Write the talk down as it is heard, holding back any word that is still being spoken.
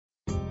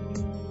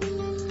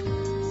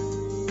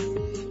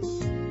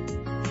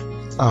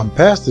I'm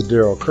Pastor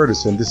Darrell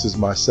Curtis, and this is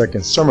my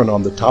second sermon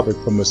on the topic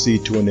From a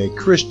Seed to a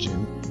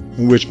Christian,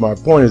 in which my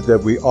point is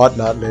that we ought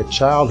not let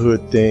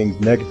childhood things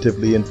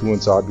negatively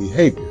influence our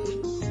behavior.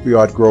 We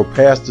ought to grow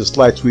past the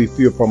slights we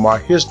feel from our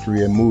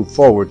history and move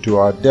forward to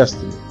our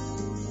destiny.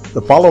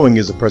 The following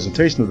is a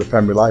presentation of the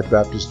Family Life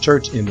Baptist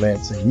Church in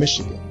Lansing,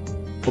 Michigan.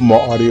 For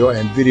more audio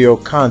and video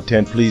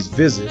content, please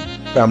visit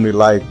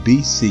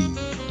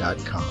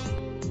FamilyLifeBC.com.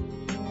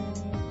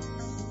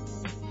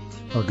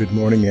 Well, good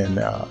morning and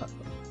a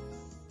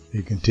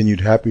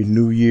continued Happy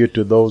New Year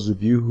to those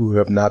of you who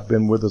have not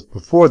been with us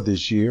before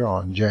this year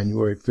on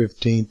January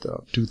 15th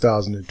of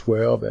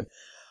 2012. And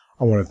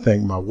I want to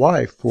thank my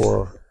wife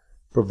for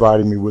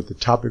providing me with the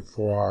topic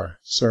for our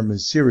sermon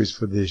series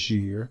for this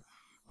year.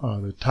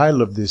 The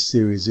title of this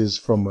series is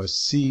From a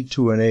Seed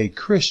to a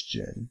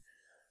Christian.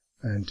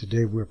 And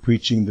today we're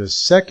preaching the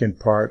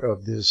second part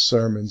of this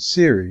sermon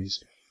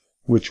series,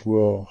 which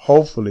will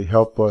hopefully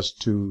help us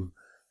to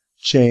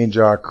change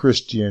our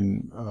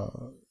Christian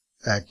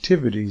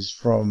activities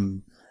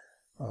from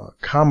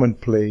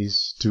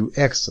commonplace to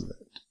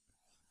excellent.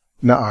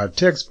 Now, our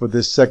text for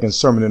this second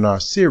sermon in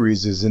our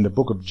series is in the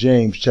book of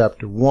James,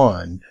 chapter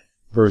 1,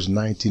 verse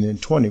 19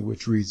 and 20,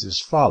 which reads as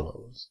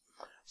follows.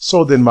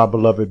 So then, my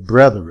beloved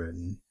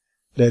brethren,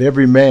 let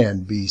every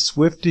man be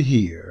swift to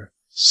hear,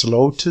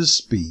 slow to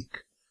speak,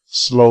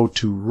 slow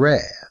to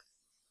wrath,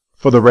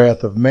 for the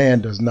wrath of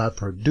man does not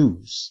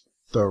produce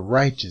the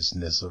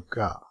righteousness of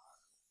God.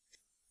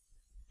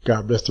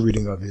 God bless the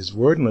reading of his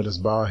word, and let us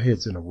bow our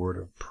heads in a word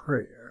of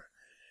prayer.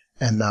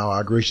 And now,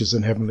 our gracious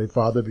and heavenly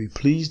Father, be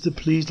pleased to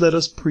let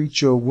us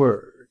preach your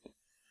word,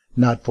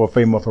 not for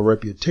fame or for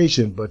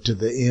reputation, but to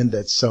the end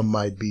that some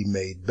might be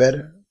made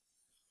better,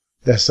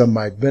 that some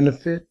might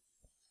benefit,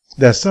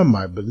 that some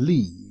might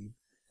believe,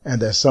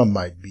 and that some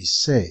might be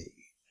saved.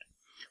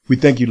 We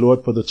thank you,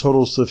 Lord, for the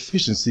total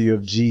sufficiency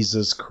of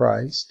Jesus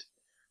Christ,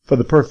 for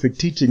the perfect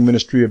teaching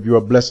ministry of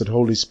your blessed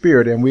Holy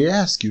Spirit, and we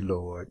ask you,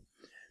 Lord,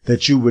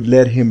 that you would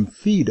let him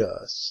feed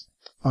us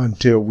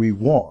until we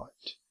want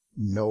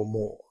no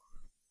more.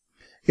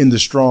 In the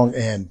strong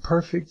and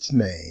perfect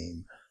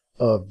name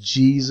of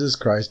Jesus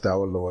Christ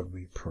our Lord,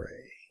 we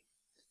pray.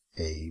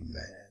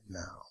 Amen.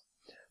 Now,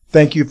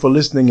 thank you for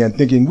listening and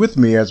thinking with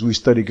me as we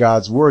study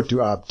God's word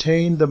to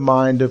obtain the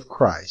mind of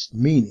Christ,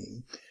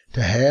 meaning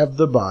to have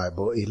the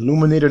Bible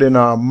illuminated in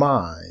our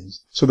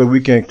minds so that we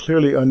can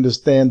clearly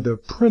understand the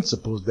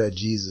principles that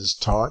Jesus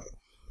taught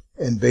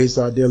and base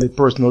our daily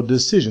personal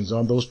decisions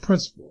on those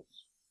principles.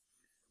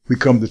 We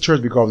come to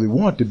church because we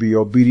want to be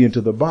obedient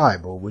to the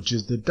Bible, which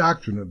is the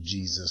doctrine of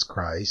Jesus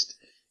Christ,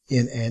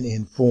 in an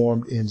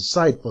informed,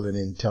 insightful, and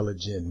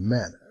intelligent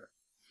manner.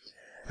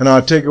 And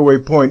our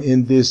takeaway point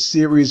in this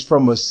series,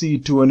 From a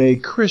Seed to a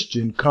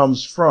Christian,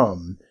 comes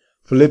from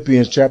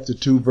Philippians chapter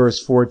 2, verse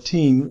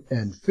 14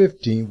 and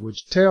 15,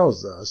 which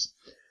tells us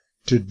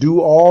to do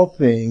all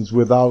things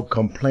without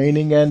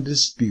complaining and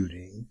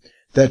disputing,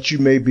 that you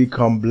may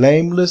become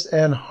blameless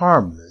and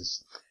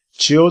harmless,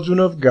 children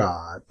of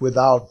God,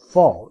 without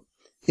fault,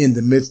 in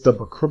the midst of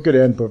a crooked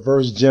and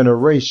perverse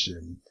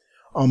generation,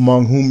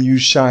 among whom you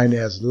shine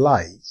as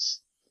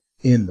lights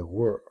in the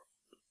world.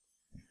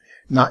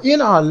 Now, in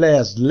our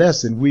last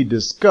lesson, we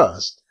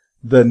discussed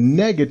the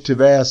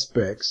negative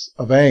aspects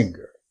of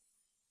anger.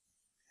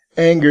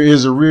 Anger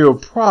is a real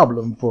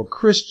problem for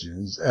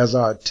Christians, as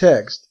our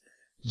text,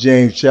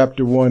 James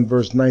chapter 1,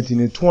 verse 19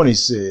 and 20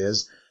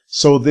 says,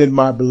 So then,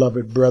 my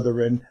beloved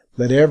brethren,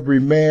 let every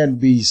man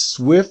be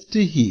swift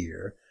to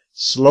hear,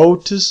 slow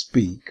to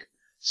speak,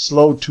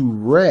 slow to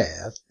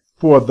wrath,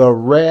 for the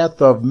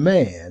wrath of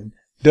man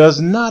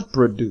does not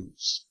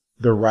produce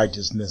the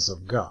righteousness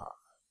of God.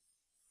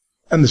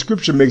 And the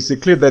scripture makes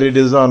it clear that it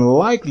is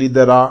unlikely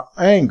that our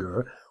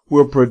anger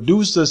will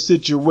produce a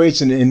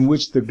situation in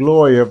which the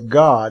glory of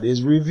God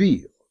is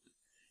revealed.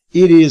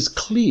 It is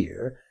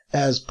clear,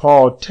 as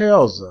Paul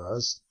tells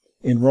us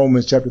in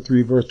Romans chapter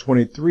 3, verse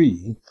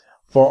 23,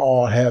 for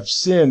all have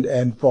sinned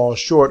and fall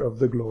short of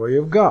the glory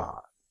of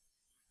God.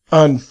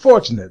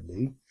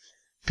 Unfortunately,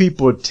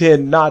 people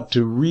tend not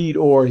to read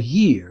or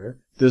hear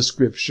the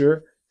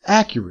scripture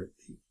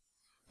accurately.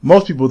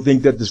 Most people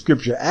think that the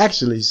scripture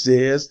actually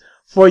says,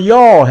 for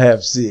y'all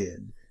have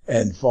sinned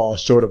and fall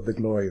short of the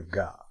glory of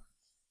God.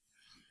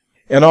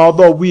 And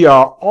although we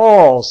are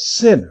all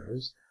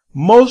sinners,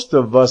 most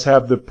of us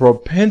have the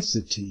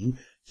propensity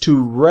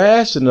to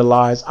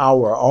rationalize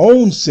our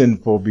own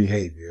sinful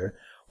behavior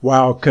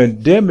while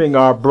condemning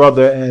our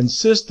brother and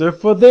sister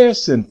for their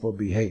sinful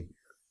behavior.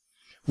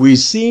 We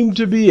seem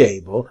to be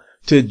able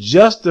to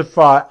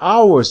justify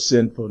our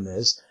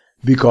sinfulness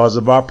because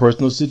of our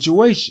personal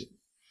situation,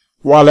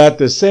 while at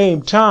the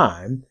same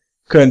time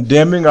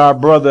condemning our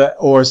brother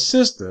or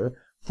sister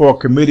for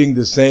committing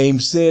the same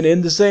sin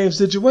in the same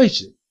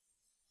situation.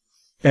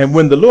 And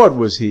when the Lord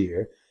was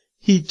here,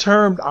 he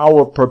termed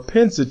our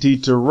propensity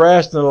to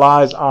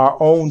rationalize our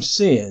own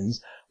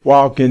sins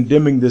while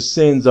condemning the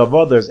sins of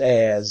others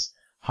as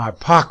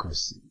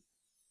hypocrisy.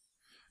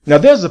 Now,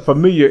 there's a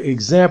familiar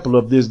example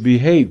of this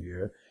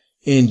behavior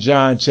in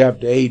John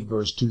chapter 8,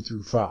 verse 2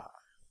 through 5.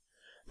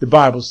 The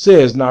Bible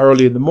says, now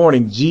early in the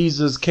morning,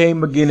 Jesus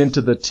came again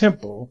into the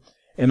temple,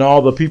 and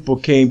all the people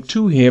came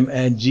to him,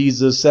 and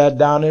Jesus sat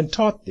down and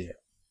taught them.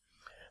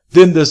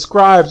 Then the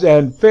scribes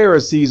and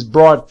Pharisees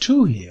brought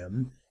to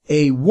him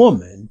a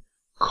woman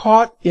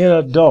caught in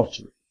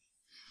adultery.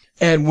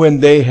 And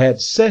when they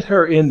had set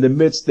her in the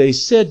midst, they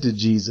said to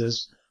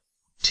Jesus,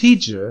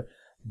 Teacher,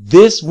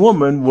 this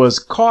woman was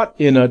caught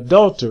in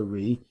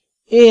adultery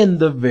in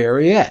the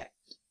very act.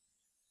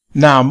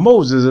 Now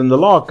Moses in the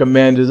law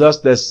commanded us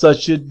that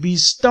such should be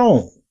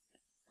stoned.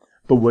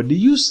 But what do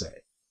you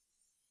say?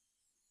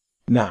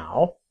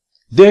 Now,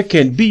 there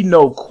can be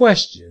no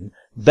question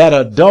that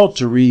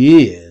adultery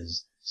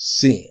is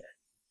sin.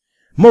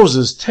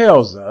 Moses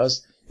tells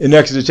us in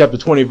Exodus chapter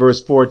 20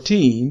 verse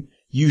 14,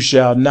 you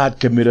shall not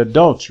commit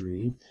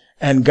adultery.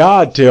 And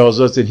God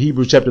tells us in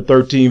Hebrews chapter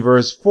 13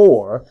 verse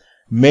 4,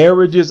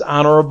 marriage is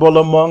honorable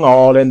among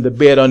all and the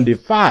bed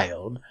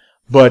undefiled,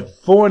 but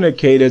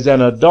fornicators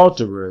and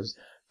adulterers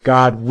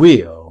God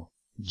will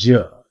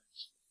judge.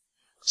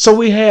 So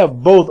we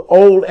have both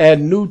Old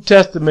and New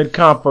Testament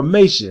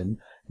confirmation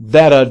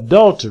that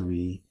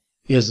adultery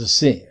is a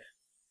sin.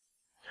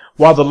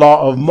 While the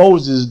law of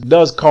Moses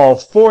does call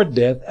for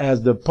death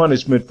as the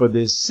punishment for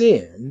this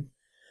sin,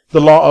 the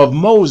law of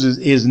Moses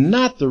is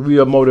not the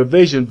real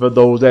motivation for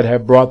those that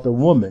have brought the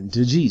woman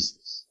to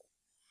Jesus.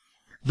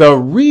 The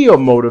real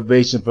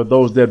motivation for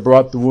those that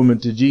brought the woman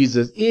to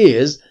Jesus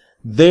is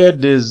their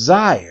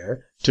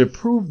desire to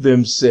prove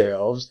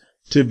themselves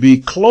to be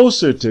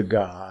closer to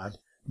God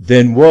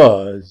than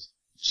was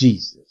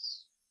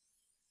Jesus.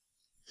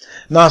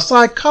 Now,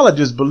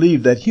 psychologists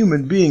believe that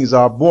human beings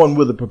are born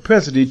with a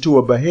propensity to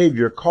a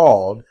behavior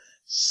called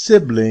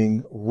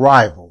sibling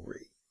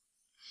rivalry.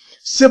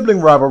 Sibling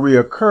rivalry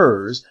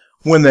occurs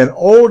when an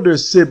older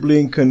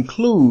sibling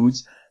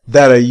concludes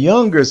that a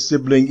younger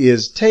sibling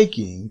is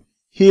taking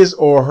his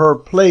or her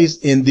place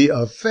in the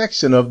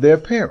affection of their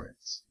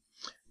parents.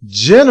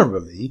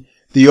 Generally,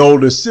 the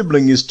older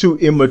sibling is too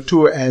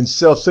immature and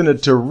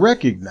self-centered to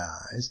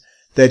recognize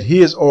that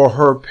his or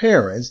her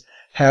parents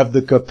have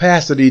the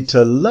capacity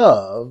to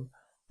love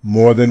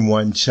more than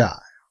one child.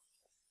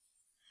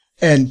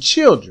 And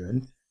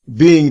children,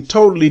 being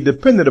totally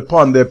dependent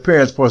upon their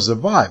parents for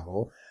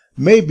survival,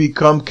 may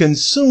become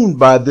consumed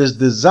by this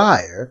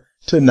desire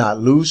to not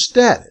lose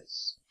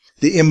status.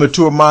 The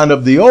immature mind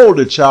of the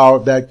older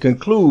child that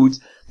concludes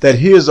that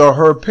his or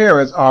her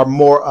parents are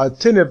more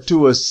attentive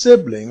to a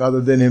sibling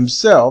other than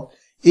himself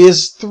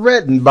is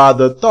threatened by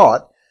the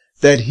thought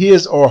that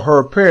his or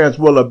her parents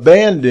will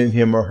abandon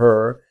him or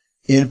her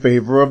in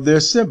favor of their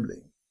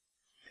sibling.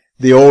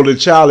 The older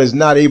child is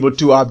not able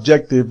to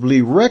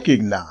objectively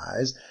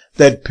recognize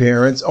that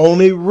parents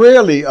only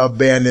rarely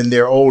abandon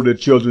their older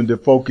children to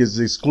focus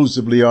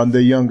exclusively on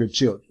their younger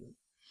children.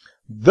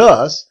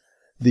 Thus,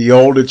 the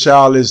older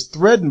child is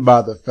threatened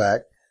by the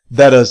fact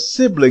that a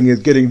sibling is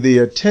getting the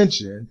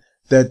attention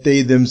that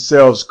they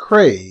themselves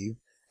crave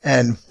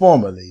and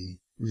formerly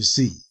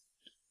received.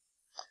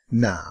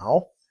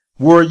 Now,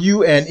 were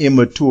you an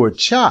immature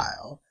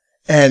child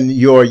and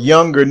your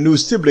younger new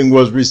sibling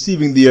was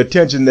receiving the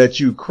attention that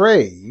you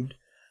craved,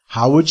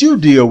 how would you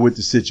deal with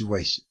the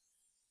situation?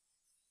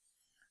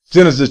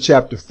 Genesis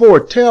chapter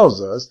 4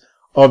 tells us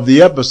of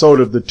the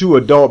episode of the two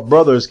adult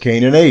brothers,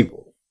 Cain and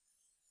Abel.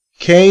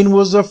 Cain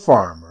was a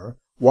farmer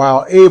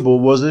while Abel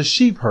was a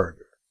sheep herder.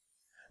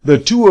 The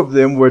two of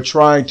them were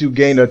trying to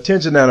gain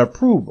attention and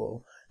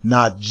approval,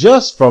 not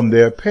just from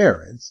their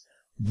parents,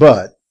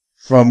 but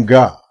from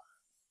God.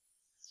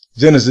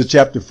 Genesis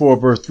chapter 4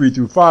 verse 3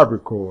 through 5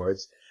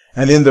 records,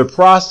 and in the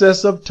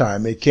process of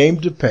time it came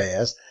to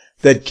pass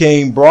that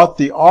Cain brought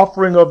the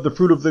offering of the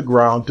fruit of the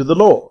ground to the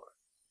Lord.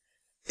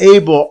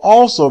 Abel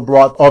also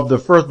brought of the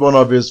firstborn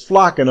of his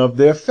flock and of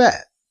their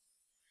fat.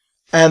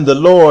 And the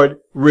Lord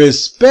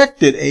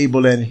respected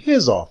Abel and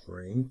his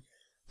offering,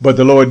 but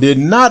the Lord did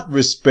not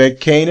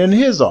respect Cain and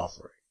his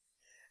offering.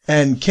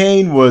 And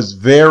Cain was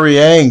very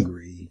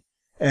angry,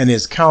 and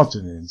his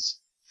countenance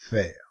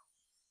fell.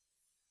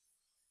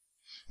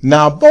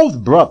 Now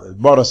both brothers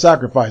brought a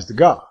sacrifice to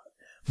God,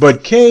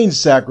 but Cain's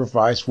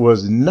sacrifice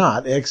was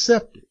not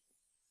accepted.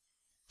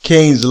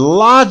 Cain's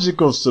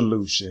logical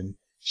solution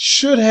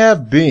should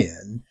have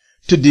been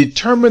to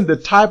determine the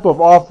type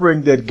of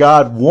offering that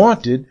God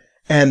wanted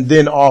and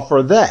then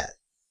offer that.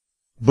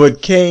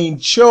 But Cain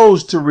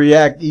chose to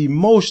react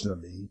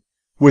emotionally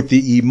with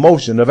the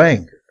emotion of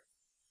anger.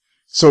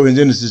 So in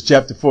Genesis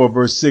chapter 4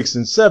 verse 6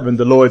 and 7,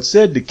 the Lord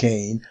said to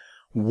Cain,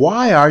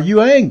 "Why are you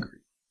angry?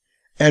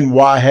 And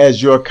why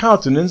has your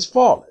countenance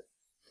fallen?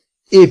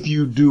 If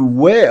you do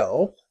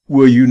well,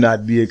 will you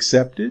not be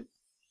accepted?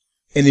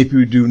 And if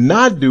you do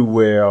not do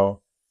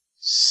well,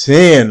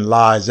 sin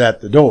lies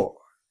at the door,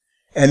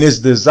 and its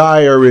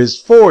desire is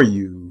for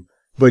you,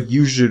 but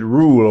you should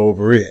rule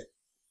over it."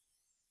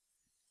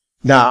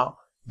 Now,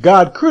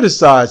 God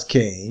criticized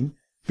Cain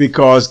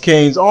because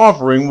Cain's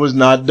offering was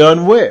not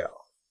done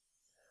well.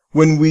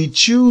 When we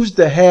choose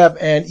to have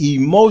an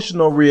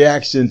emotional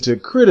reaction to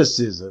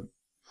criticism,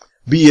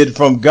 be it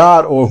from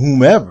God or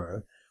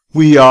whomever,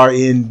 we are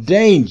in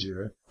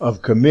danger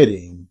of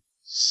committing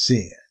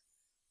sin.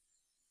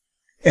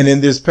 And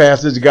in this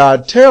passage,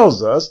 God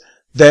tells us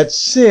that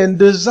sin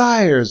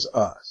desires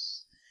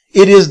us.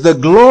 It is the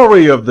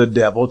glory of the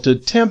devil to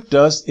tempt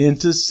us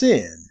into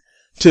sin.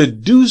 To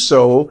do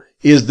so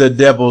is the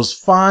devil's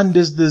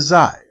fondest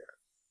desire.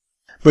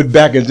 But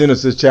back in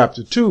Genesis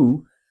chapter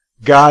 2,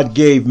 God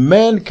gave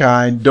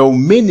mankind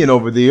dominion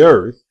over the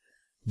earth,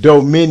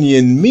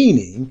 dominion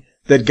meaning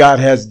that God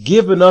has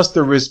given us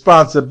the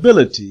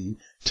responsibility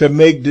to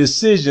make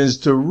decisions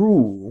to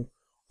rule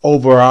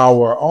over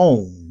our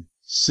own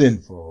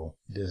sinful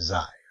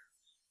desire.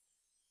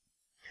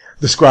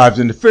 The scribes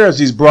and the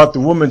Pharisees brought the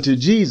woman to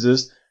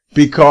Jesus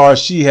because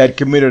she had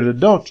committed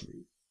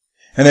adultery.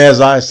 And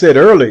as I said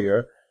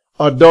earlier,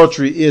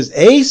 adultery is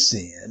a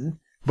sin,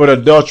 but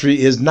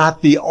adultery is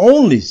not the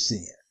only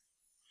sin.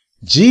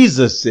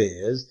 Jesus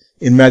says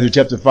in Matthew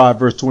chapter 5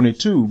 verse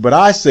 22, "But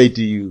I say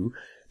to you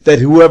that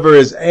whoever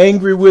is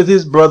angry with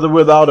his brother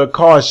without a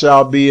cause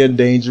shall be in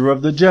danger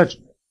of the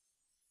judgment."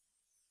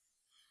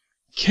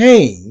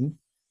 Cain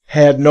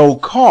had no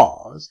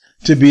cause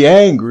to be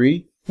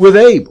angry with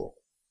Abel.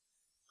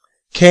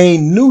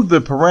 Cain knew the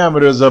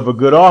parameters of a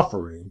good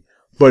offering,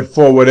 but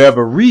for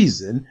whatever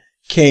reason,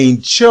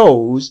 Cain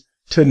chose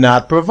to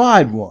not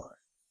provide one.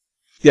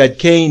 That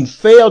Cain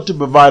failed to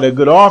provide a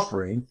good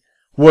offering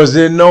was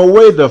in no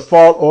way the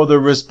fault or the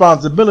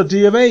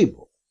responsibility of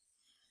Abel.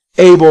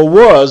 Abel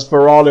was,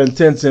 for all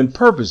intents and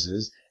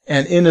purposes,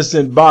 an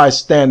innocent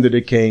bystander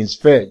to Cain's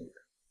failure.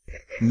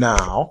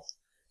 Now,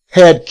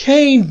 had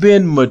Cain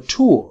been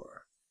mature,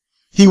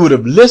 he would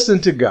have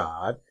listened to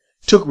God,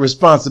 took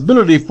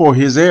responsibility for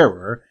his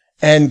error,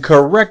 and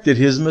corrected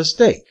his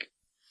mistake.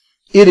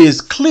 It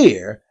is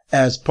clear,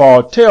 as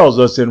Paul tells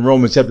us in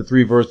Romans chapter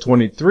 3 verse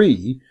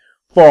 23,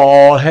 "For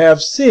all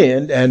have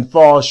sinned and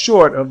fall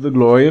short of the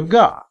glory of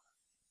God."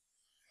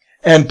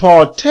 And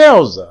Paul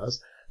tells us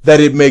that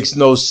it makes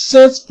no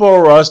sense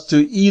for us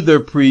to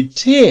either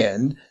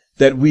pretend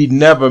that we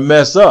never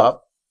mess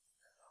up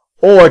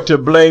or to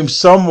blame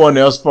someone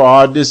else for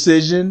our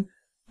decision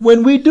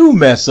when we do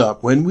mess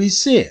up, when we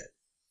sin.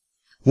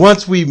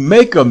 Once we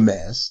make a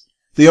mess,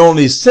 the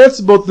only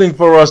sensible thing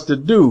for us to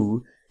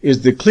do is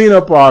to clean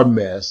up our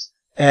mess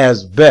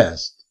as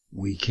best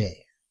we can.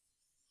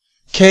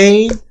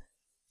 Cain,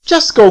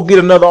 just go get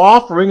another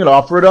offering and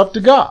offer it up to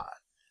God.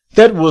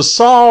 That will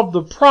solve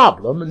the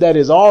problem, and that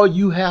is all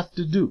you have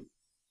to do.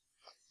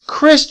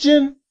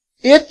 Christian,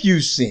 if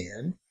you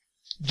sin,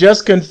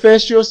 just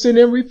confess your sin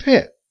and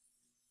repent.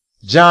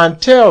 John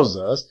tells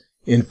us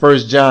in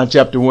 1 John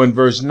chapter 1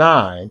 verse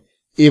 9,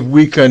 if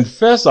we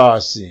confess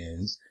our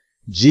sins,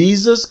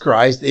 Jesus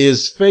Christ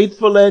is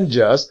faithful and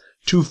just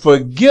to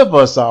forgive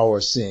us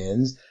our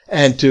sins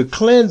and to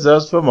cleanse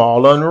us from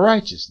all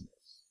unrighteousness.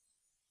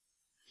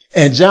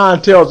 And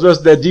John tells us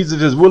that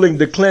Jesus is willing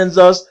to cleanse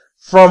us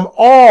from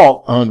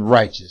all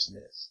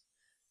unrighteousness.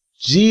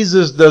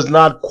 Jesus does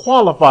not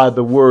qualify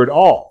the word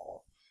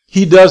all.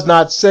 He does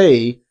not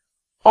say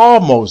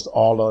almost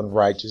all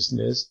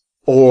unrighteousness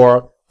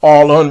or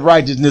all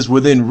unrighteousness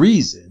within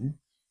reason,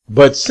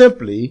 but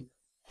simply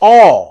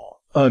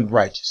all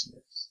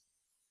unrighteousness.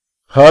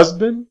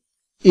 Husband,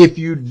 if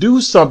you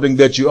do something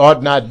that you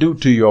ought not do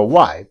to your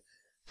wife,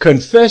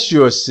 confess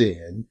your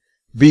sin,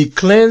 be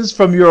cleansed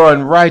from your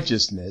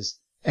unrighteousness,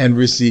 and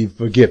receive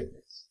forgiveness.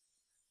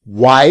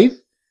 Wife,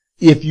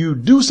 if you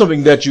do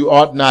something that you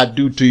ought not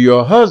do to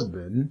your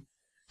husband,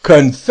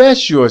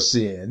 confess your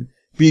sin,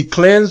 be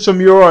cleansed from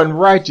your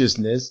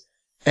unrighteousness,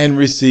 and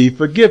receive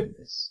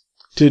forgiveness.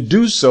 To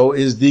do so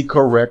is the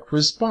correct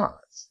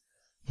response.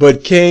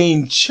 But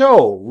Cain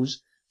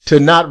chose to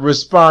not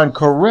respond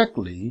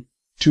correctly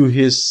to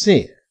his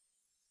sin.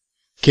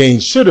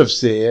 Cain should have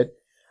said,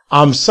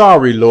 "I'm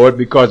sorry, Lord,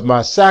 because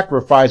my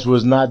sacrifice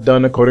was not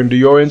done according to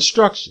your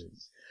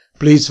instructions.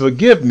 Please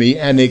forgive me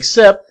and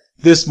accept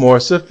this more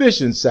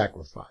sufficient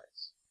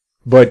sacrifice."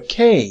 But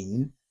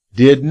Cain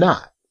did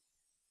not.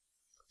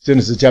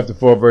 Genesis chapter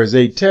 4 verse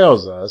 8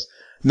 tells us,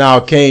 "Now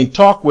Cain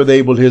talked with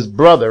Abel his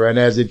brother, and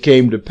as it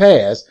came to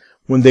pass,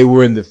 when they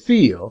were in the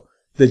field,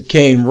 that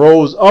Cain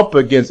rose up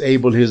against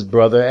Abel his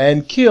brother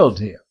and killed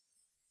him."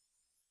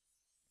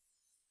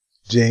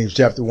 James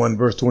chapter 1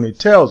 verse 20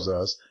 tells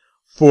us,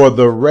 "For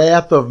the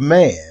wrath of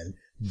man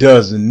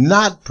does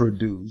not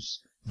produce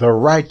the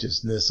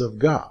righteousness of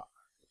God."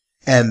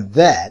 And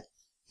that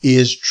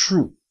is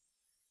true.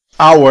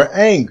 Our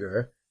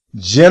anger,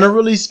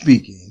 generally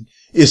speaking,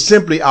 is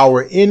simply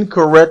our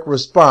incorrect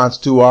response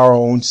to our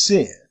own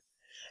sin.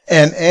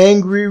 An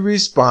angry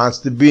response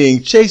to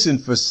being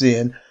chastened for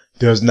sin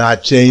does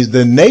not change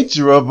the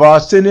nature of our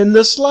sin in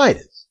the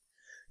slightest.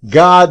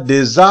 God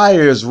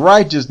desires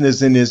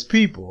righteousness in his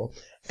people,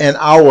 and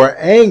our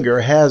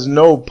anger has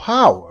no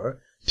power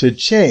to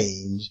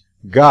change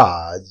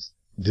God's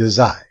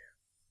desire.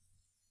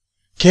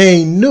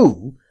 Cain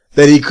knew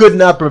that he could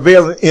not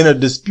prevail in a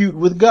dispute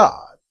with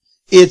God.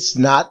 It's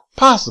not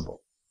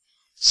possible.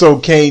 So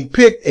Cain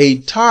picked a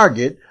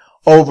target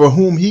over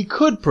whom he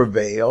could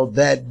prevail,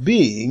 that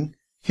being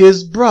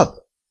his brother.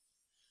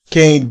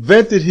 Cain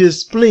vented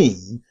his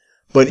spleen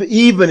But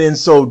even in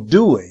so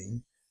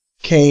doing,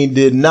 Cain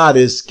did not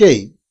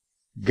escape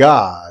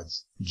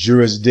God's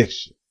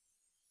jurisdiction.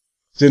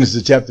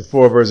 Genesis chapter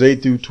 4 verse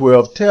 8 through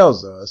 12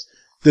 tells us,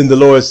 "Then the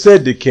Lord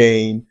said to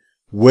Cain,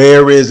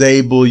 'Where is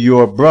Abel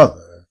your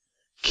brother?'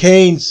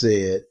 Cain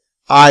said,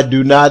 'I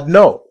do not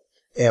know.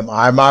 Am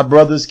I my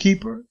brother's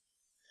keeper?'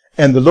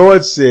 And the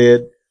Lord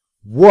said,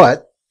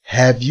 'What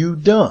have you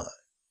done?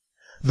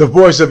 The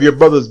voice of your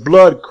brother's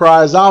blood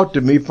cries out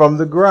to me from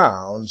the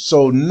ground.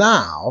 So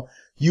now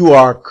you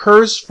are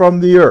cursed from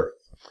the earth,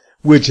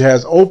 which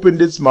has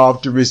opened its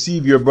mouth to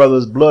receive your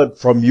brother's blood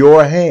from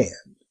your hand.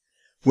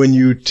 When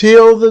you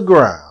till the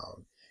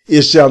ground,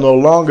 it shall no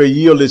longer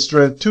yield its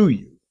strength to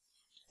you.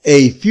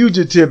 A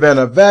fugitive and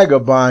a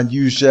vagabond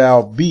you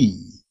shall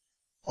be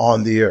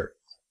on the earth.'"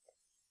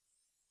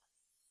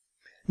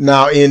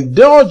 Now,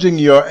 indulging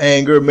your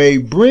anger may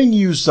bring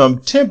you some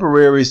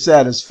temporary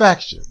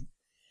satisfaction,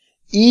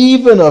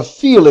 even a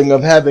feeling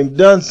of having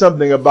done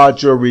something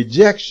about your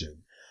rejection.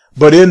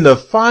 But in the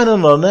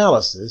final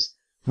analysis,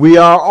 we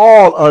are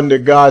all under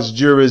God's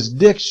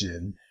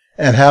jurisdiction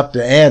and have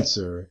to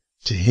answer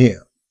to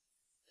Him.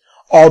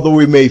 Although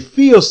we may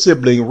feel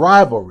sibling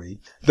rivalry,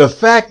 the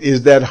fact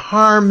is that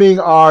harming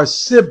our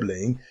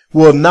sibling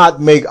will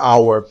not make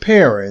our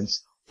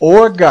parents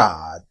or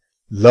God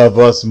love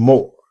us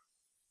more.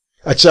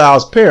 A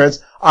child's parents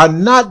are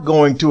not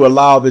going to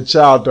allow the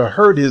child to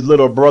hurt his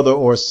little brother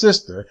or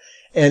sister,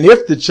 and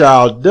if the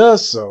child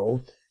does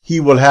so, he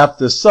will have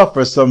to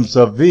suffer some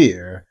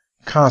severe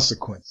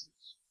consequences.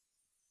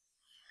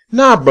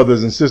 Now,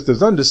 brothers and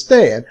sisters,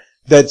 understand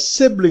that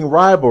sibling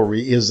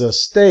rivalry is a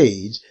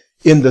stage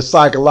in the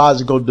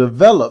psychological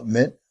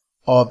development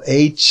of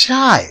a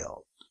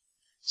child.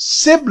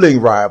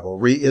 Sibling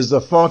rivalry is a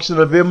function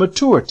of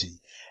immaturity,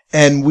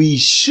 and we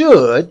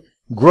should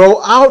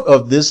grow out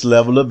of this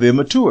level of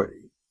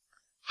immaturity.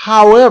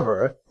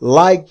 However,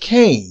 like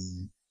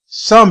Cain,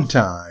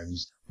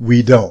 sometimes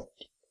we don't.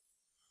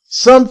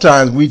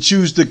 Sometimes we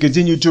choose to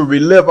continue to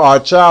relive our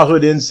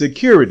childhood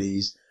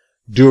insecurities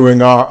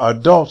during our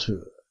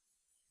adulthood.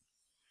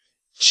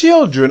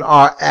 Children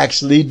are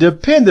actually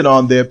dependent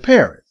on their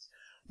parents,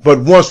 but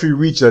once we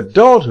reach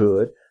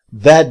adulthood,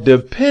 that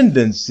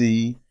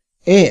dependency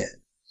ends.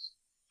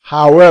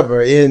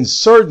 However, in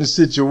certain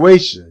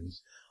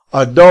situations,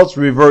 adults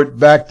revert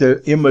back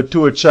to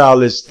immature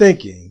childish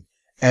thinking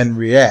and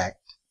react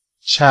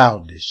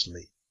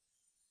childishly.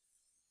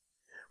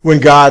 When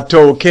God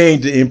told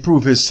Cain to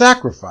improve his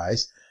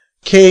sacrifice,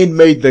 Cain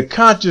made the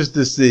conscious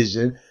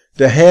decision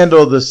to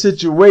handle the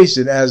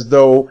situation as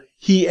though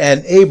he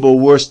and Abel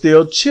were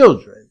still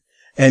children,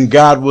 and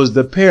God was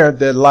the parent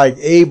that liked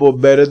Abel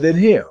better than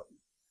him,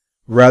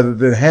 rather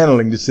than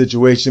handling the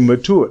situation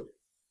maturely.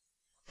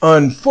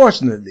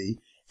 Unfortunately,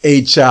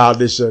 a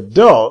childish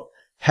adult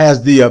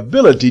has the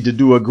ability to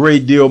do a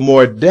great deal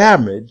more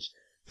damage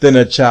than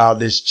a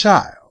childish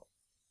child.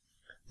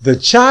 The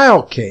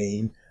child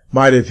Cain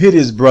might have hit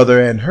his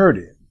brother and hurt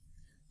him.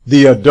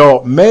 The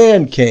adult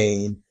man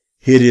Cain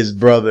hit his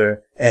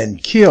brother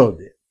and killed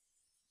him.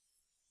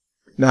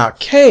 Now,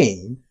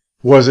 Cain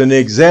was an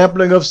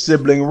exemplar of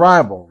sibling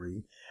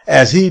rivalry,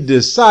 as he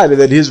decided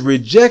that his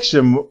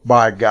rejection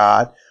by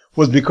God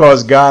was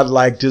because God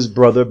liked his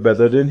brother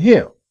better than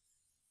him.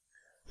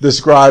 The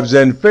scribes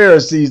and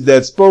Pharisees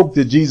that spoke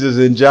to Jesus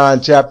in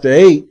John chapter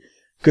 8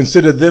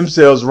 considered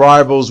themselves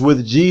rivals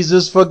with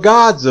Jesus for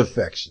God's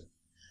affection.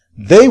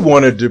 They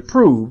wanted to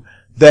prove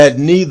that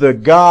neither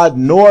God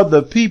nor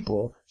the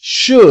people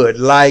should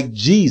like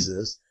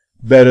Jesus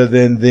better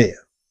than them.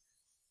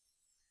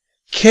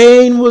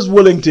 Cain was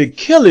willing to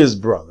kill his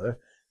brother,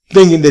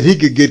 thinking that he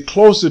could get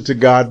closer to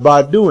God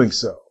by doing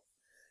so.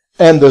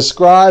 And the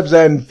scribes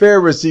and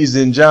Pharisees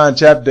in John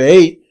chapter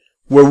 8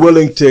 were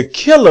willing to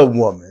kill a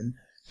woman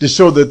to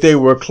show that they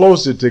were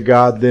closer to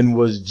God than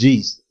was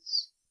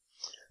Jesus.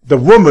 The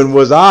woman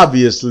was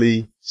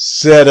obviously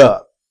set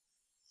up.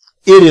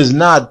 It is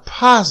not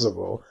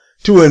possible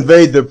to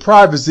invade the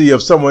privacy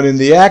of someone in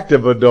the act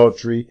of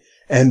adultery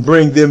and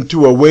bring them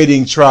to a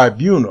waiting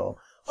tribunal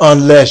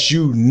unless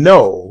you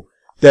know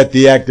that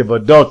the act of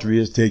adultery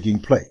is taking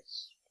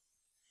place.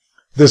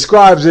 The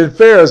scribes and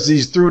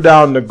Pharisees threw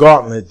down the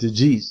gauntlet to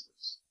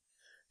Jesus.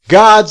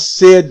 God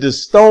said to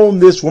stone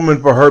this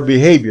woman for her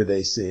behavior,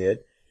 they said.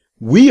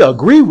 We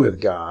agree with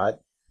God,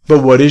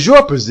 but what is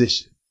your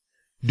position?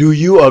 Do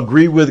you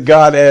agree with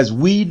God as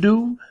we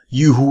do,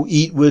 you who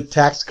eat with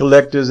tax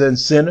collectors and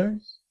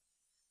sinners?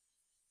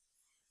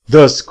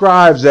 The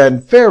scribes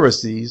and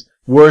Pharisees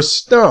were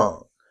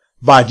stung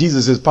by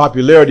Jesus'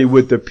 popularity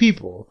with the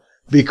people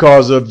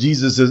because of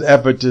Jesus'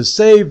 effort to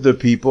save the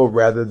people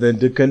rather than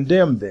to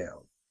condemn them.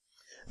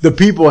 The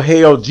people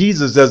hailed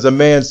Jesus as a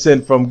man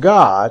sent from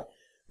God,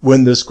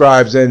 when the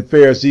scribes and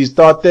Pharisees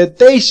thought that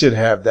they should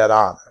have that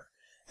honor,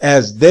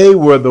 as they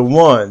were the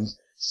ones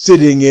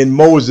sitting in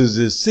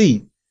Moses'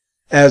 seat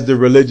as the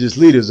religious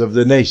leaders of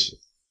the nation.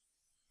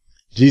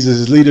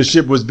 Jesus'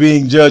 leadership was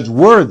being judged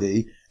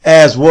worthy,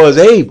 as was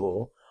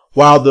Abel,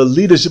 while the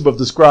leadership of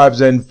the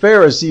scribes and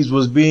Pharisees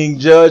was being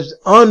judged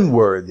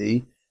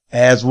unworthy,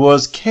 as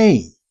was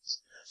Cain's.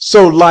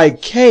 So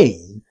like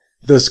Cain,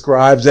 the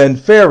scribes and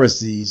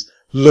Pharisees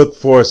looked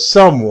for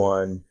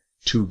someone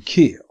to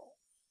kill.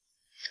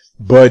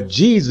 But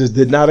Jesus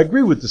did not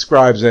agree with the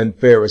scribes and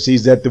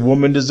Pharisees that the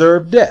woman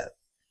deserved death.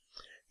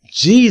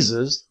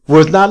 Jesus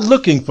was not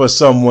looking for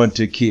someone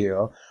to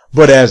kill,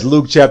 but as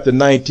Luke chapter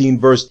 19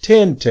 verse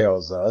 10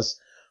 tells us,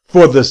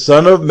 for the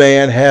Son of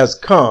Man has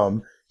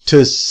come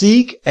to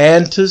seek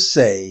and to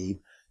save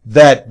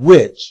that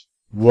which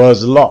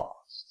was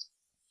lost.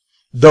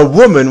 The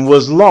woman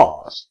was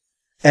lost,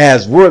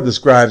 as were the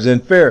scribes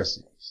and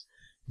Pharisees.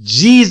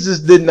 Jesus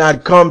did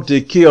not come to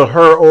kill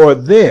her or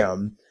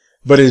them,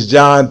 but as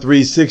John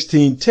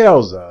 3:16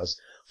 tells us,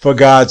 for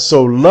God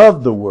so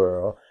loved the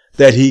world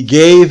that he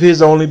gave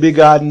his only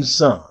begotten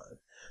Son,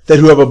 that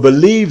whoever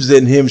believes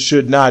in him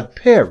should not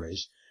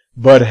perish,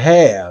 but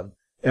have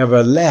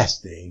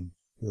everlasting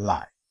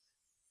life.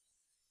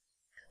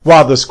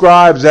 While the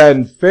scribes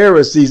and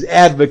Pharisees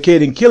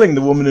advocating killing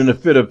the woman in a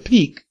fit of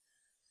pique,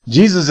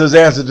 Jesus'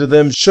 answer to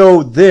them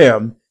showed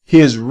them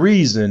his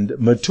reasoned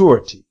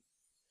maturity.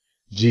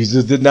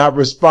 Jesus did not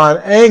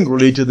respond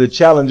angrily to the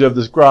challenge of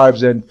the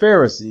scribes and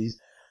Pharisees,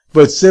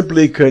 but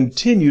simply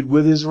continued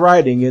with his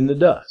writing in the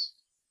dust.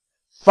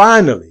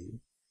 Finally,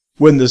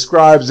 when the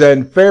scribes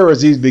and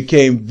Pharisees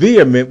became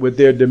vehement with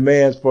their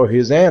demands for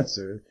his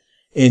answer,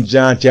 in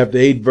John chapter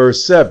 8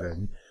 verse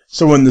 7,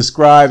 so when the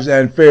scribes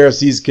and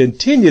Pharisees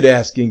continued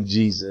asking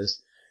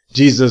Jesus,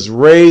 Jesus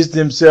raised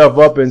himself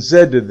up and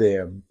said to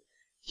them,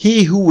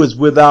 "He who is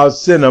without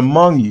sin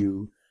among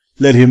you,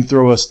 let him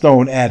throw a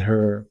stone at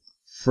her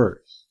first."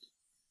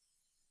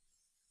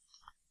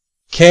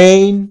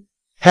 Cain,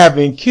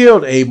 having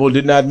killed Abel,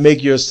 did not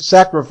make your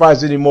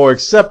sacrifice any more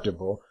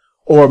acceptable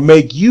or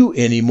make you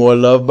any more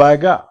loved by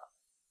God.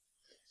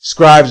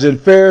 Scribes and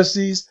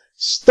Pharisees,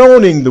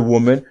 stoning the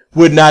woman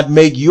would not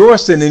make your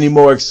sin any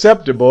more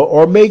acceptable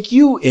or make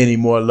you any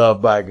more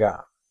loved by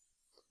God.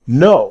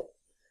 No,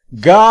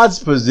 God's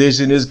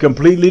position is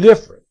completely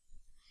different.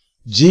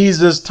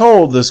 Jesus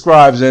told the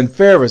scribes and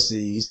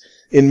Pharisees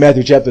in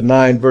Matthew chapter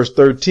 9 verse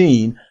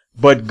 13,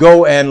 "But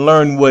go and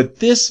learn what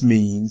this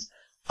means.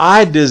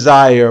 I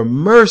desire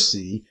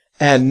mercy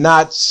and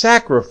not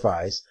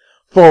sacrifice,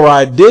 for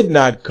I did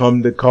not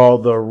come to call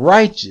the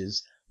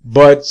righteous,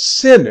 but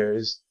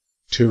sinners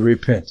to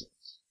repentance."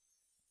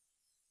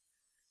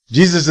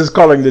 Jesus'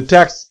 calling the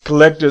tax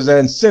collectors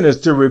and sinners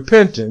to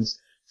repentance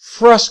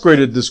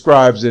frustrated the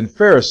scribes and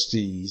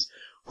Pharisees,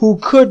 who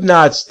could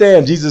not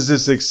stand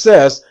Jesus'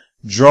 success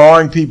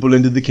drawing people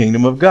into the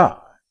kingdom of God.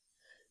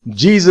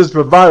 Jesus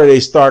provided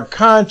a stark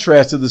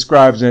contrast to the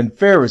scribes and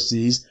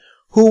Pharisees,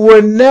 who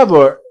were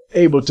never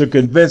able to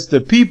convince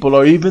the people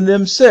or even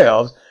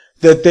themselves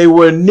that they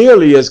were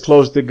nearly as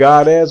close to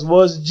God as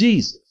was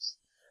Jesus.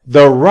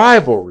 The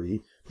rivalry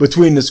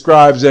between the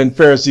scribes and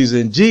Pharisees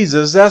and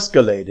Jesus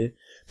escalated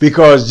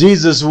because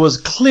Jesus was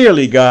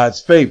clearly God's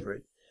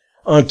favorite,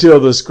 until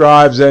the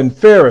scribes and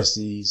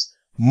Pharisees,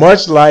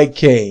 much like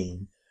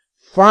Cain,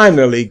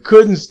 finally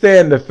couldn't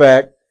stand the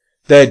fact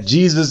that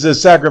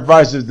Jesus'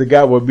 sacrifices to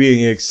God were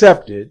being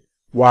accepted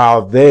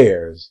while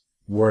theirs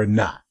were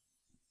not.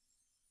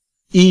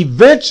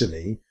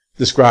 Eventually,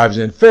 the scribes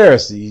and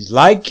Pharisees,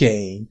 like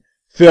Cain,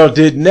 felt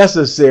it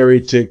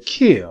necessary to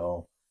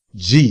kill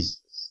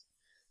Jesus.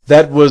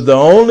 That was the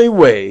only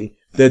way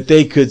that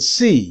they could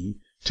see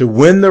to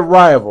win the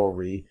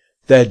rivalry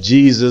that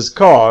Jesus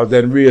caused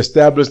and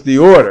reestablish the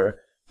order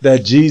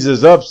that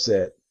Jesus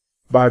upset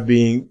by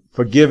being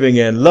forgiving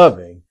and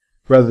loving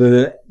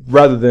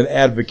rather than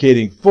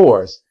advocating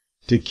force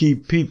to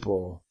keep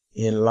people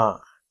in line.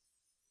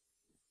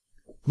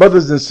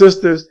 Brothers and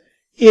sisters,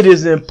 it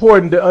is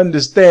important to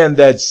understand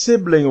that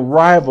sibling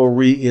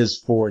rivalry is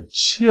for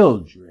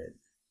children.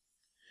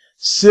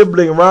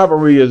 Sibling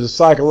rivalry is a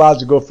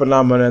psychological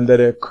phenomenon that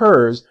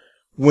occurs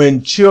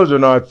when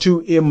children are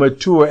too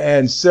immature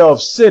and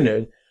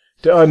self-centered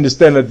to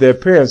understand that their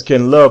parents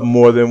can love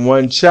more than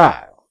one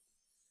child.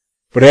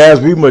 But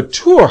as we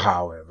mature,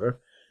 however,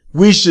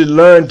 we should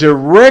learn to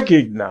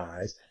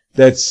recognize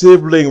that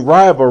sibling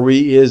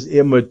rivalry is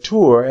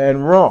immature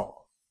and wrong.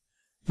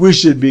 We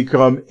should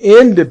become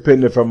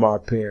independent from our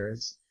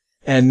parents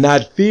and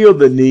not feel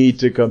the need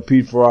to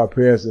compete for our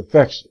parents'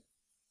 affection.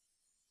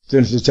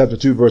 Genesis chapter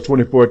 2 verse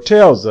 24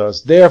 tells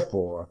us,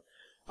 "Therefore,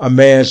 a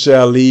man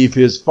shall leave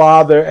his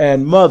father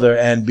and mother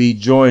and be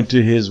joined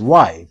to his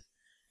wife,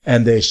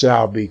 and they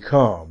shall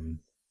become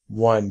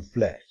one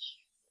flesh."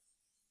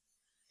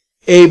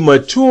 A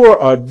mature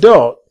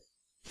adult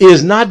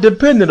is not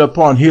dependent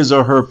upon his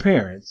or her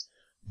parents,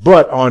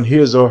 but on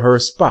his or her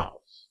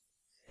spouse.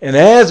 And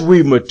as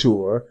we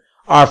mature,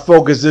 our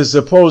focus is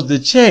supposed to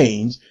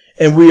change,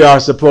 and we are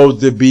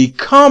supposed to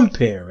become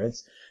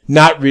parents,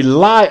 not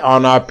rely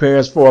on our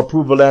parents for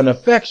approval and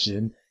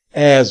affection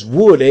as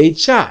would a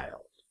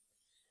child.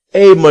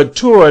 A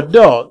mature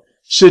adult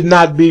should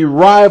not be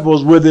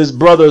rivals with his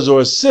brothers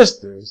or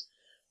sisters,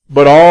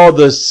 but all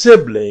the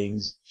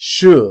siblings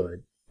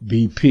should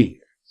be peers.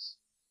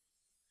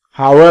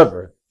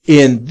 However,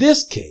 in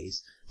this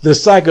case, The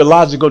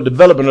psychological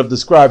development of the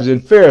scribes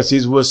and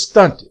Pharisees was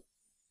stunted.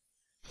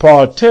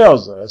 Paul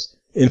tells us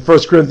in 1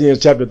 Corinthians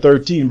chapter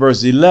 13,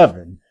 verse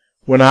 11,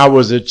 when I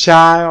was a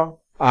child,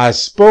 I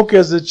spoke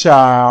as a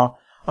child,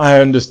 I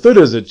understood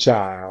as a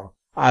child,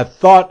 I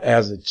thought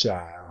as a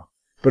child,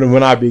 but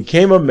when I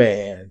became a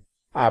man,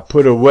 I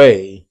put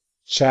away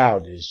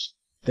childish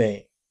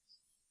things.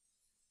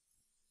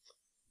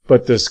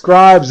 But the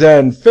scribes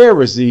and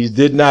Pharisees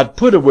did not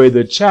put away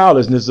the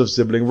childishness of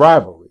sibling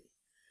rivalry.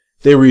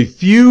 They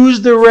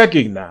refused to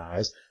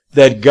recognize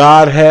that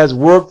God has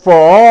work for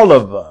all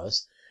of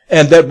us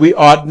and that we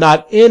ought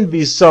not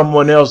envy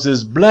someone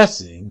else's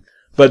blessing,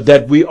 but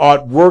that we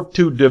ought work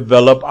to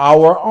develop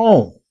our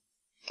own.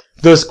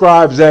 The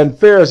scribes and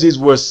Pharisees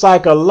were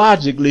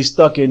psychologically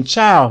stuck in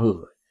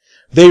childhood.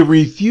 They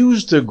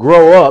refused to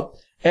grow up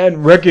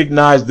and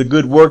recognize the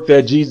good work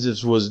that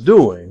Jesus was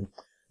doing,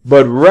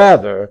 but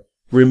rather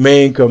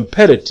remain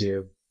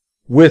competitive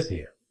with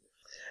him.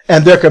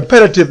 And their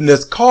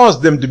competitiveness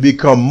caused them to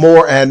become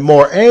more and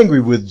more angry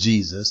with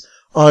Jesus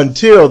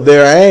until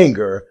their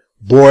anger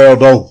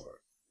boiled over.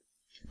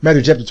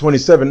 Matthew chapter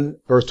 27,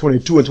 verse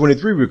 22 and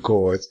 23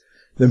 records,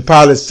 Then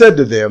Pilate said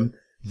to them,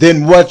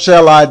 Then what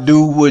shall I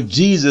do with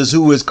Jesus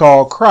who is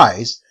called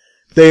Christ?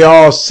 They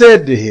all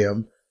said to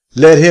him,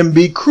 Let him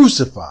be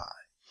crucified.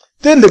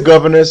 Then the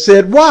governor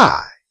said,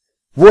 Why?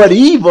 What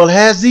evil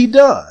has he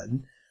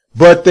done?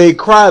 But they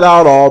cried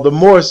out all the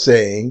more,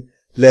 saying,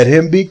 Let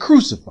him be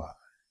crucified.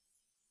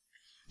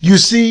 You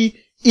see,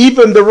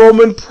 even the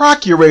Roman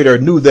procurator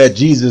knew that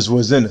Jesus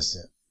was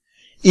innocent.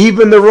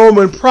 Even the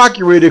Roman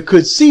procurator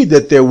could see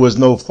that there was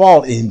no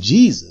fault in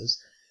Jesus.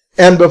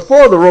 And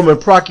before the Roman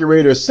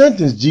procurator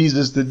sentenced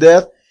Jesus to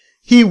death,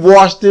 he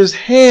washed his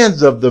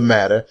hands of the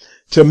matter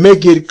to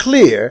make it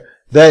clear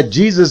that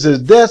Jesus'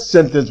 death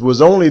sentence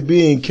was only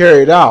being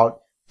carried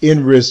out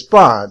in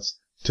response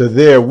to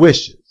their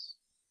wishes.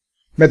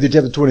 Matthew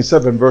chapter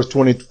 27, verse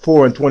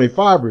 24 and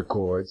 25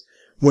 records,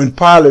 When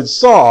Pilate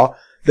saw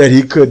that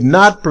he could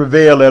not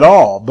prevail at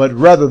all, but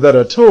rather that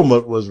a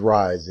tumult was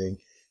rising,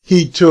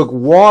 he took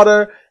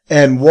water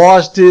and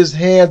washed his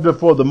hands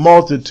before the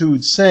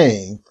multitude,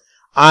 saying,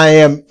 I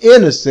am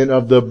innocent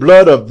of the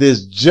blood of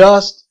this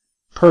just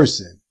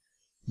person.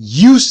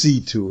 You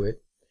see to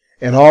it.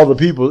 And all the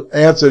people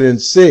answered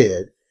and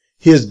said,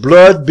 His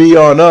blood be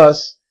on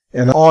us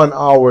and on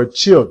our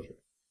children.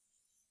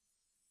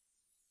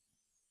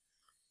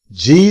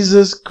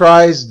 Jesus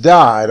Christ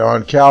died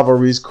on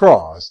Calvary's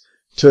cross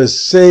to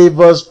save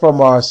us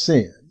from our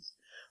sins.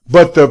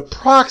 But the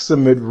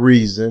proximate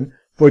reason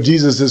for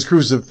Jesus'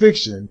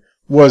 crucifixion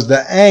was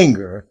the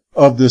anger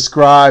of the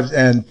scribes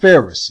and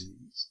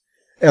Pharisees.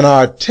 And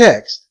our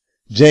text,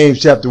 James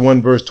chapter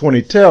 1 verse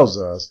 20 tells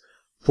us,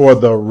 For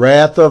the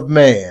wrath of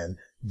man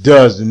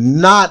does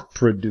not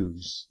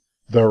produce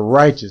the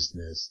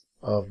righteousness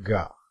of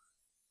God.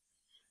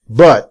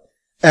 But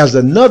as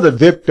another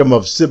victim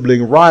of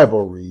sibling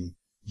rivalry,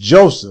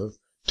 Joseph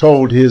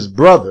told his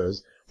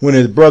brothers when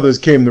his brothers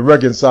came to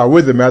reconcile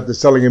with him after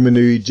selling him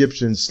into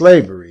Egyptian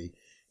slavery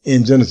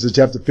in Genesis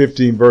chapter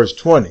 15 verse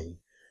 20.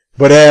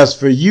 But as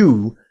for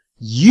you,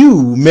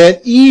 you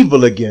meant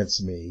evil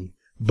against me,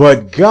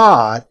 but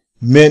God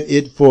meant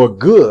it for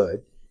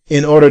good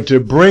in order to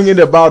bring it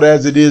about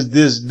as it is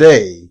this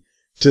day,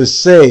 to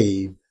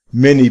save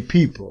many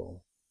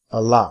people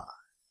alive.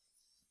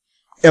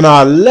 And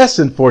our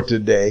lesson for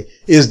today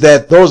is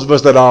that those of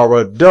us that are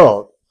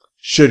adult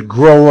should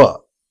grow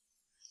up.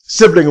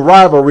 Sibling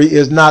rivalry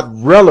is not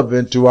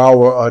relevant to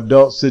our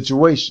adult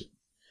situation.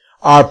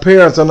 Our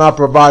parents are not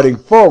providing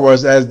for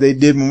us as they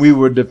did when we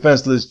were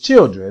defenseless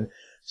children,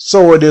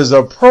 so it is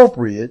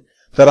appropriate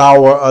that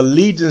our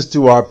allegiance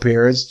to our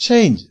parents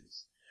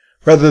changes.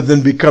 Rather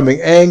than becoming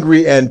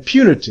angry and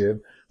punitive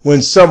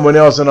when someone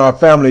else in our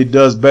family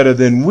does better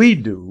than we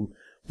do,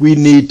 we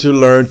need to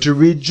learn to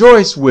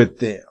rejoice with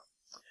them.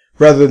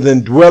 Rather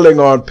than dwelling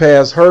on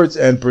past hurts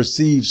and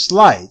perceived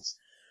slights,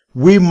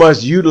 we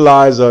must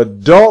utilize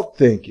adult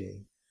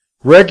thinking,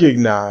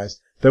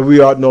 recognize that we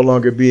ought no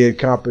longer be in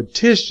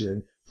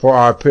competition for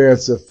our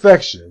parents'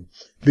 affection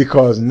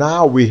because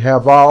now we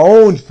have our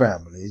own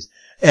families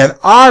and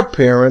our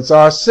parents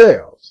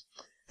ourselves,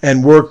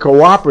 and work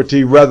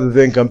cooperatively rather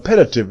than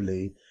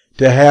competitively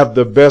to have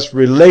the best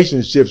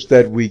relationships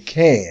that we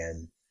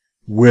can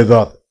with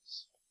others.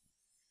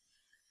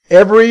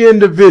 Every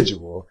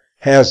individual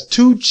has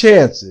two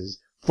chances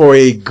for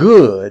a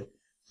good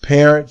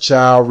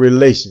parent-child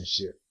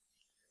relationship.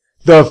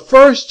 The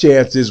first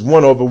chance is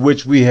one over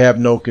which we have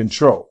no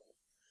control.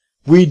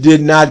 We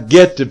did not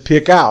get to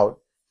pick out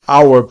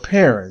our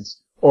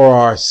parents or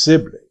our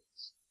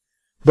siblings,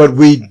 but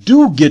we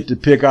do get to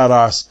pick out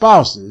our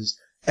spouses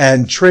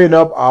and train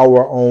up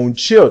our own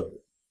children.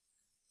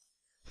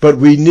 But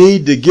we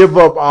need to give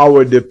up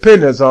our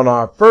dependence on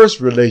our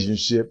first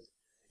relationship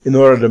in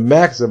order to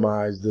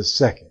maximize the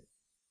second.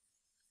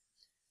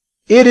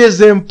 It is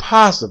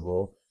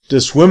impossible to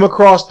swim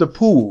across the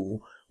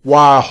pool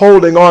while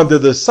holding on to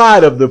the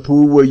side of the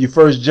pool where you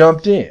first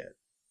jumped in.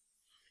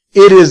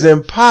 It is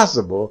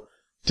impossible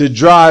to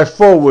drive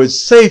forward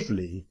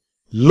safely,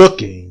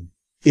 looking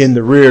in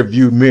the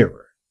rearview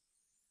mirror.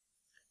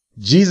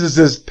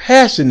 Jesus'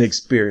 passion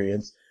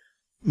experience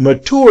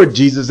matured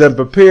Jesus and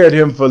prepared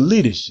him for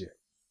leadership.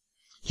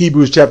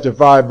 Hebrews chapter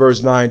 5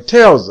 verse 9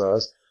 tells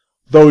us,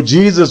 though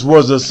Jesus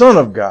was the Son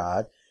of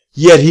God,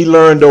 yet he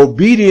learned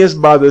obedience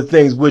by the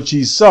things which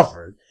he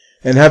suffered,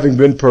 and having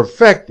been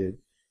perfected,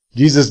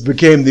 Jesus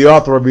became the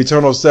author of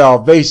eternal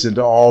salvation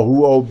to all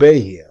who obey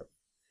him.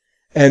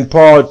 And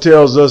Paul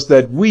tells us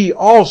that we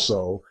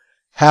also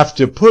have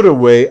to put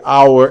away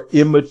our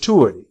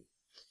immaturity.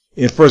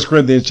 In 1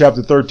 Corinthians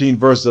chapter 13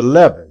 verse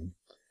 11,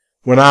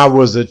 when I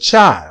was a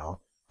child,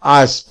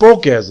 I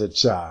spoke as a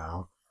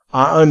child,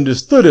 I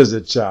understood as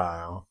a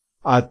child,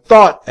 I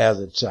thought as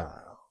a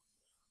child.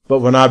 But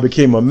when I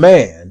became a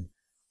man,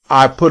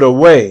 I put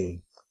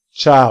away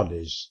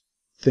childish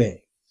things.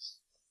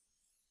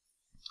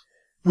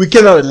 We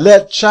cannot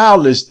let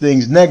childish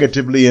things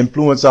negatively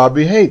influence our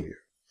behavior.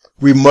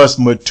 We must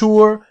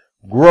mature,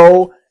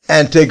 grow,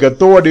 and take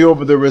authority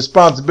over the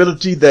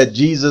responsibility that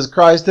Jesus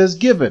Christ has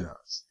given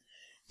us.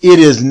 It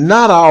is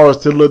not ours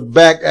to look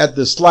back at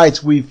the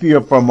slights we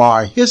feel from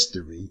our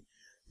history,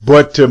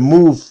 but to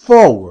move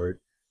forward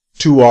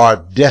to our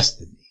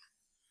destiny.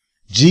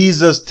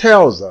 Jesus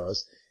tells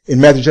us in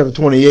Matthew chapter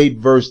 28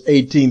 verse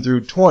 18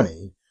 through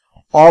 20,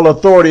 all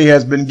authority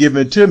has been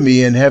given to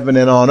me in heaven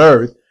and on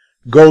earth.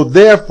 Go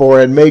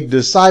therefore and make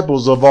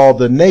disciples of all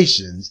the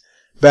nations,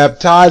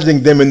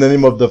 baptizing them in the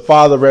name of the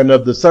Father and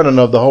of the Son and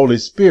of the Holy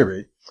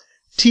Spirit,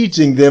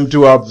 teaching them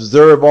to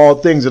observe all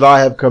things that I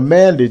have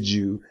commanded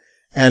you.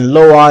 And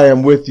lo, I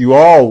am with you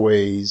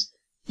always,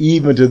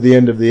 even to the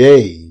end of the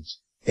age.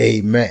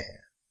 Amen.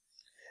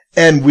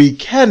 And we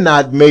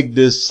cannot make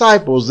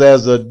disciples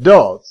as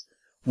adults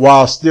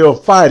while still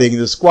fighting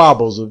the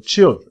squabbles of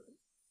children.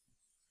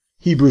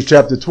 Hebrews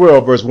chapter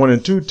 12 verse 1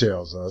 and 2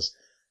 tells us,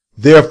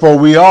 therefore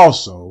we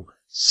also,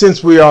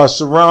 since we are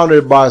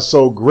surrounded by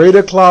so great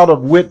a cloud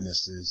of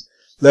witnesses,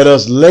 let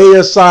us lay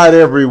aside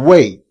every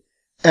weight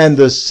and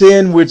the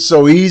sin which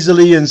so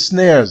easily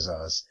ensnares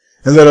us,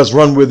 and let us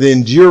run with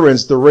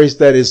endurance the race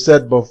that is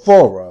set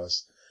before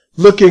us,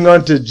 looking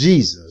unto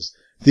Jesus,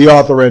 the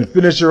author and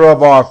finisher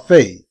of our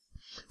faith,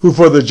 who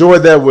for the joy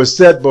that was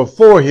set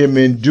before him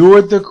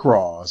endured the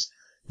cross,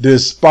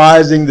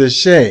 despising the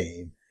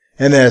shame,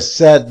 and has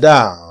sat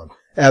down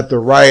at the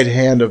right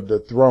hand of the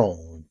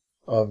throne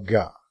of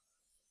God.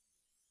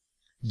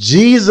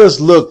 Jesus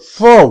looked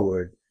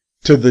forward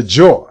to the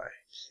joy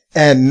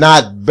and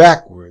not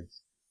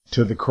backwards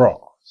to the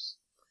cross.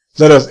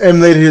 Let us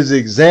emulate his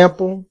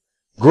example,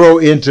 grow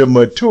into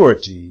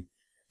maturity,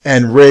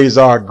 and raise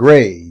our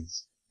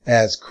grades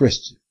as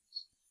Christians.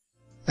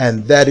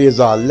 And that is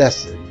our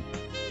lesson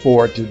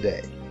for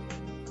today.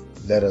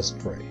 Let us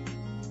pray.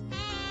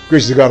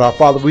 Gracious God, our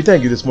Father, we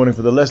thank you this morning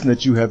for the lesson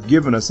that you have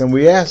given us, and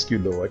we ask you,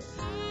 Lord,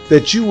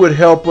 that you would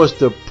help us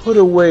to put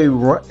away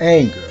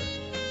anger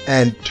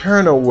and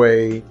turn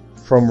away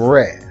from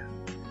wrath,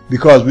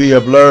 because we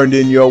have learned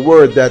in your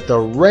word that the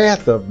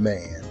wrath of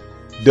man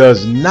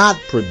does not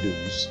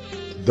produce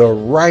the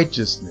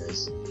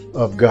righteousness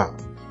of God.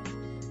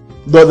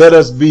 Lord, let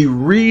us be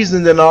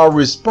reasoned in our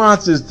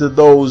responses to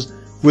those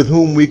with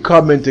whom we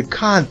come into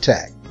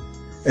contact,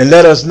 and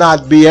let us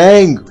not be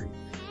angry,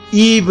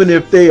 even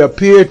if they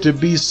appear to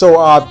be so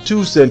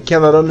obtuse and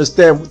cannot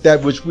understand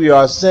that which we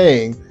are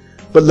saying.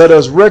 But let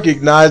us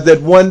recognize that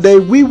one day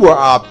we were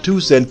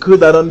obtuse and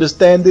could not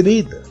understand it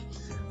either.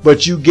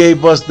 But you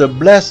gave us the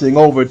blessing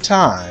over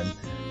time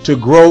to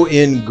grow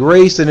in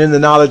grace and in the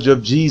knowledge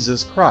of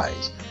Jesus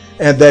Christ,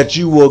 and that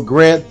you will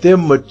grant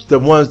them, the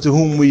ones to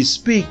whom we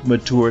speak,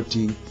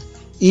 maturity,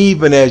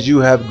 even as you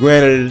have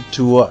granted it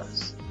to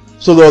us.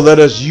 So Lord, let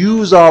us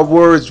use our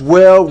words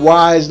well,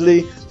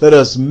 wisely. Let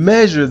us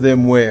measure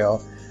them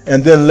well,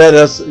 and then let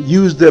us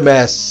use them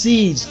as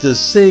seeds to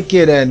sink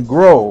in and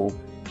grow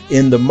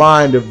in the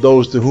mind of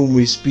those to whom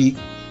we speak.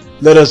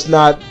 Let us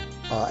not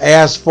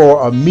ask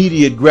for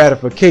immediate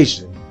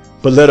gratification,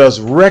 but let us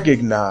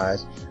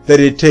recognize that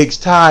it takes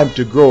time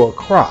to grow a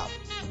crop,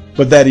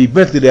 but that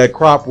eventually that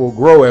crop will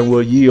grow and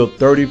will yield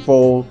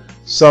 30-fold,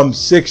 some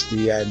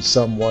 60, and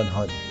some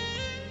 100.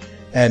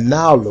 And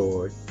now,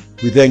 Lord,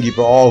 we thank you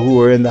for all who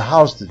are in the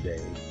house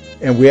today,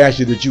 and we ask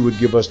you that you would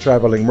give us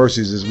traveling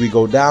mercies as we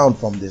go down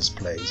from this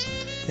place,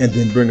 and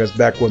then bring us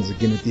back once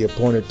again at the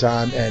appointed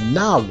time. And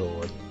now,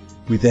 Lord,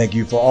 we thank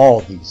you for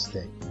all these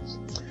things.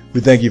 We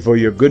thank you for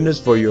your goodness,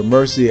 for your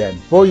mercy, and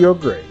for your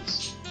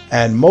grace.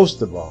 And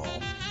most of all,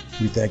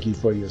 we thank you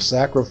for your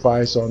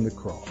sacrifice on the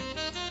cross,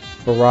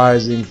 for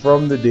rising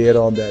from the dead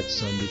on that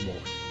Sunday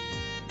morning.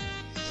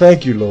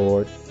 Thank you,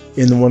 Lord.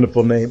 In the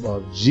wonderful name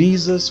of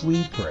Jesus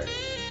we pray.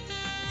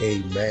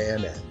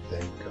 Amen, and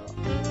thank God.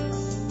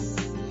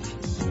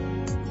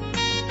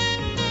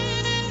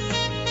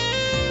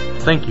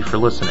 Thank you for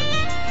listening.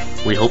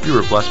 We hope you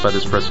were blessed by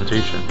this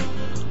presentation.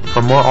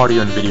 For more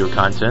audio and video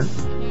content,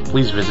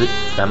 please visit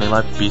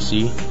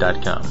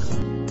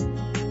FamilyLifeBC.com.